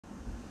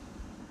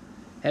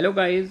Hello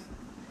guys,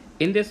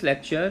 in this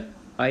lecture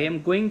I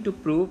am going to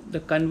prove the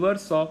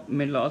converse of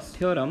Menelaus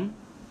theorem.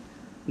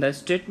 The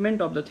statement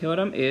of the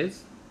theorem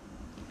is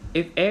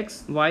if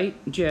x, y,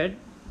 z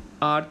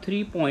are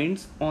 3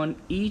 points on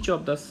each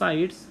of the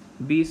sides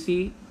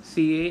BC,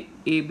 CA,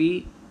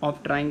 AB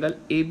of triangle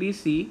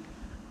ABC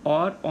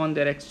or on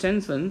their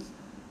extensions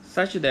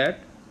such that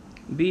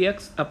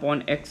bx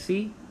upon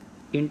xc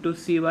into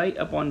cy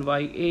upon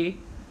ya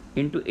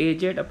into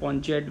az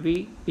upon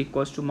zv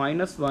equals to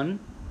 -1,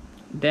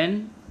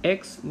 then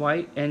x,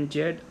 y and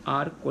z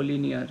are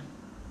collinear.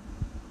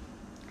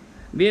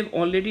 We have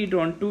already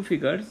drawn two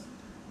figures.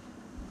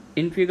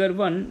 In figure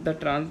 1, the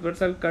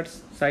transversal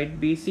cuts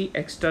side BC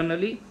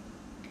externally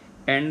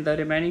and the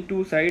remaining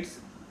two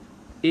sides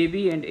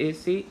AB and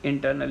AC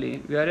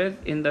internally, whereas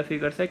in the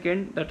figure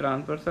 2, the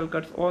transversal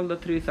cuts all the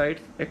three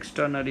sides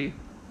externally.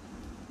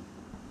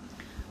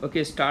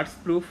 Okay, starts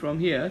proof from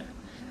here.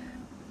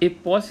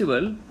 If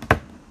possible,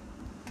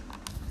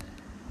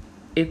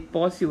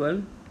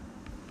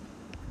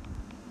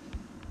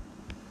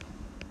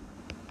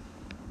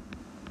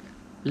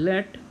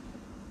 let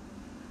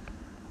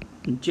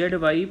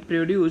zy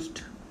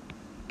produced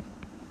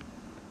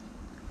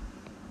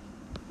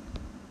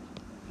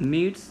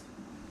meets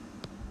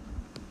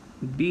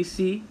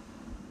BC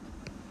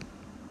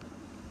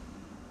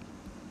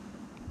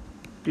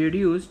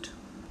produced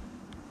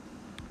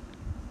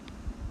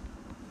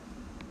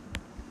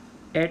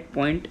at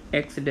point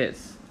x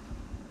dash.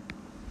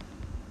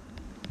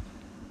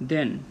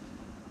 Then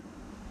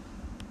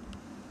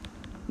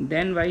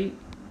by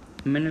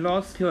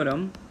Menelaus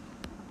theorem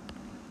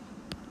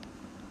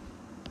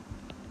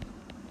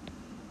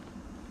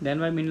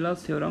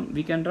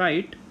we can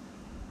write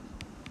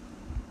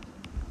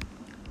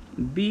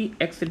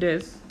bx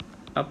dash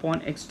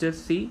upon x dash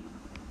c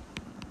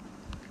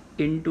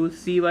into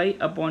cy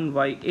upon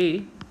ya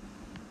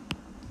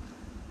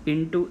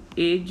into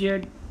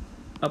az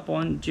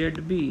upon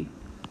zb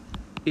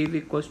is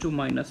equals to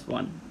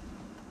 -1.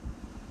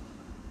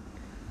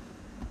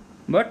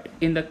 But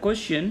in the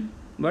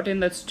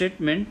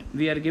statement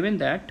we are given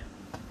that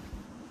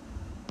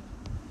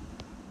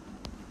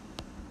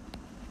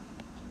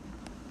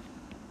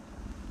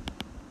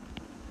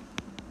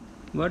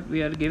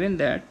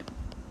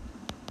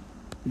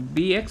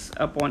bx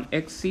upon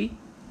xc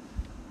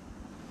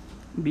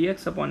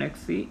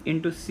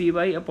into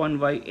cy upon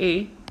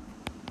ya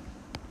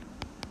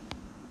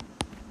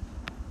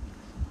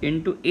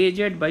into az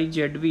by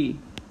zv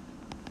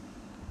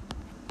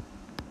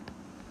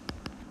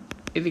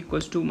is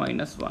equals to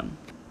 -1.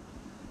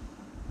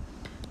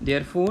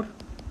 Therefore,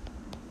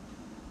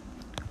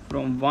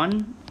 from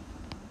 1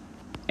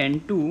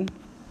 and 2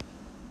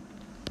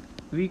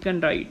 we can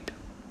write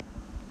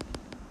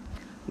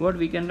what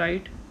we can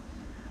write.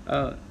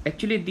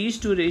 Actually these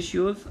two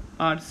ratios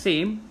are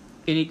same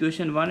in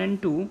equation 1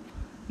 and 2.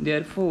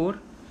 Therefore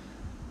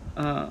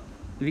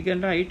we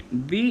can write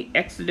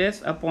bx dash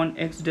upon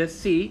x dash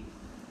c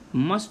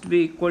must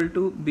be equal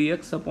to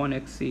bx upon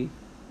xc.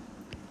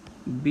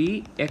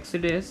 bx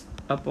dash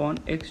upon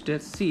x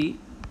dash c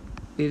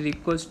is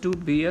equals to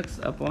bx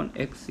upon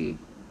xc.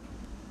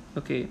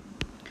 Okay,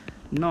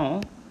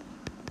 now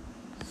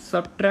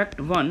subtract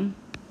 1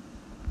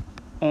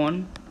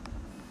 on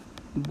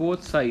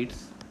both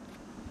sides.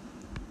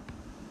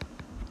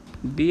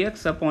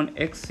 bx upon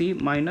xc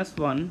minus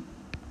 1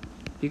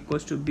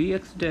 equals to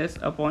bx dash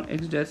upon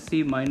x dash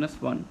c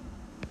minus 1.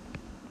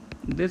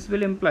 This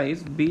will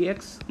implies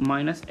bx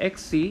minus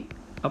xc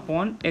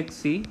upon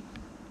xc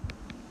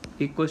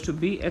equals to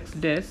bx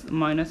dash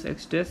minus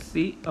x dash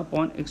c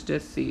upon x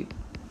dash c.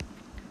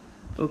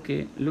 Okay,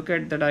 look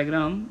at the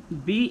diagram.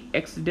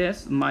 bx dash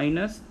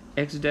minus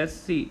x dash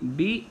c,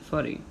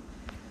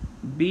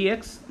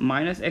 bx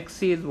minus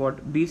xc is what?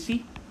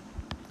 bc.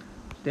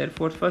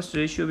 Therefore first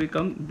ratio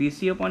become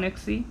bc upon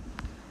xc,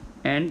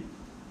 and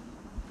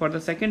for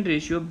the second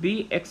ratio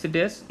bx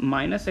dash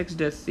minus x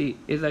dash c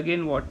is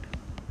again what?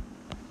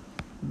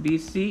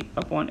 bc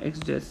upon x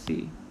dash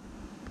c.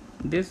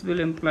 This will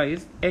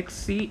implies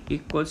xc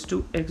equals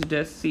to x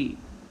dash c.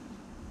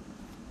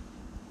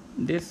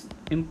 This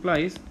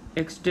implies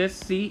x dash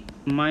c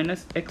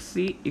minus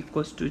xc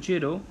equals to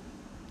 0.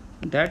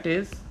 That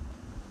is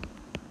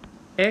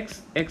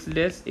x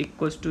dash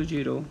equals to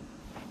 0,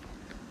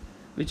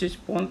 which is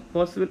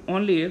possible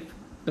only if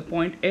the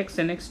point x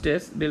and x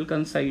dash will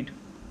coincide.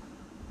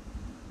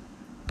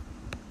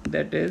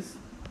 That is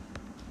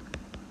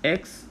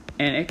x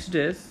and x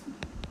dash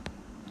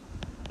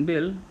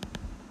will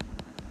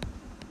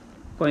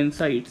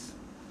coincides,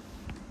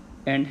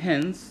 and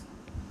hence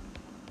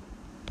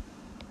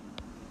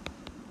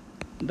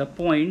the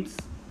points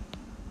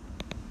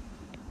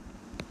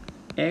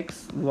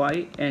x,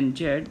 y and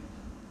z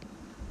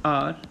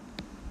are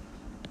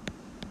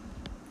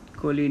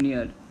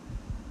collinear.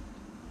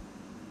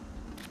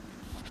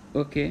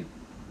 Okay,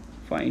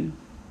 fine,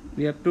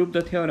 we have proved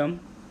the theorem.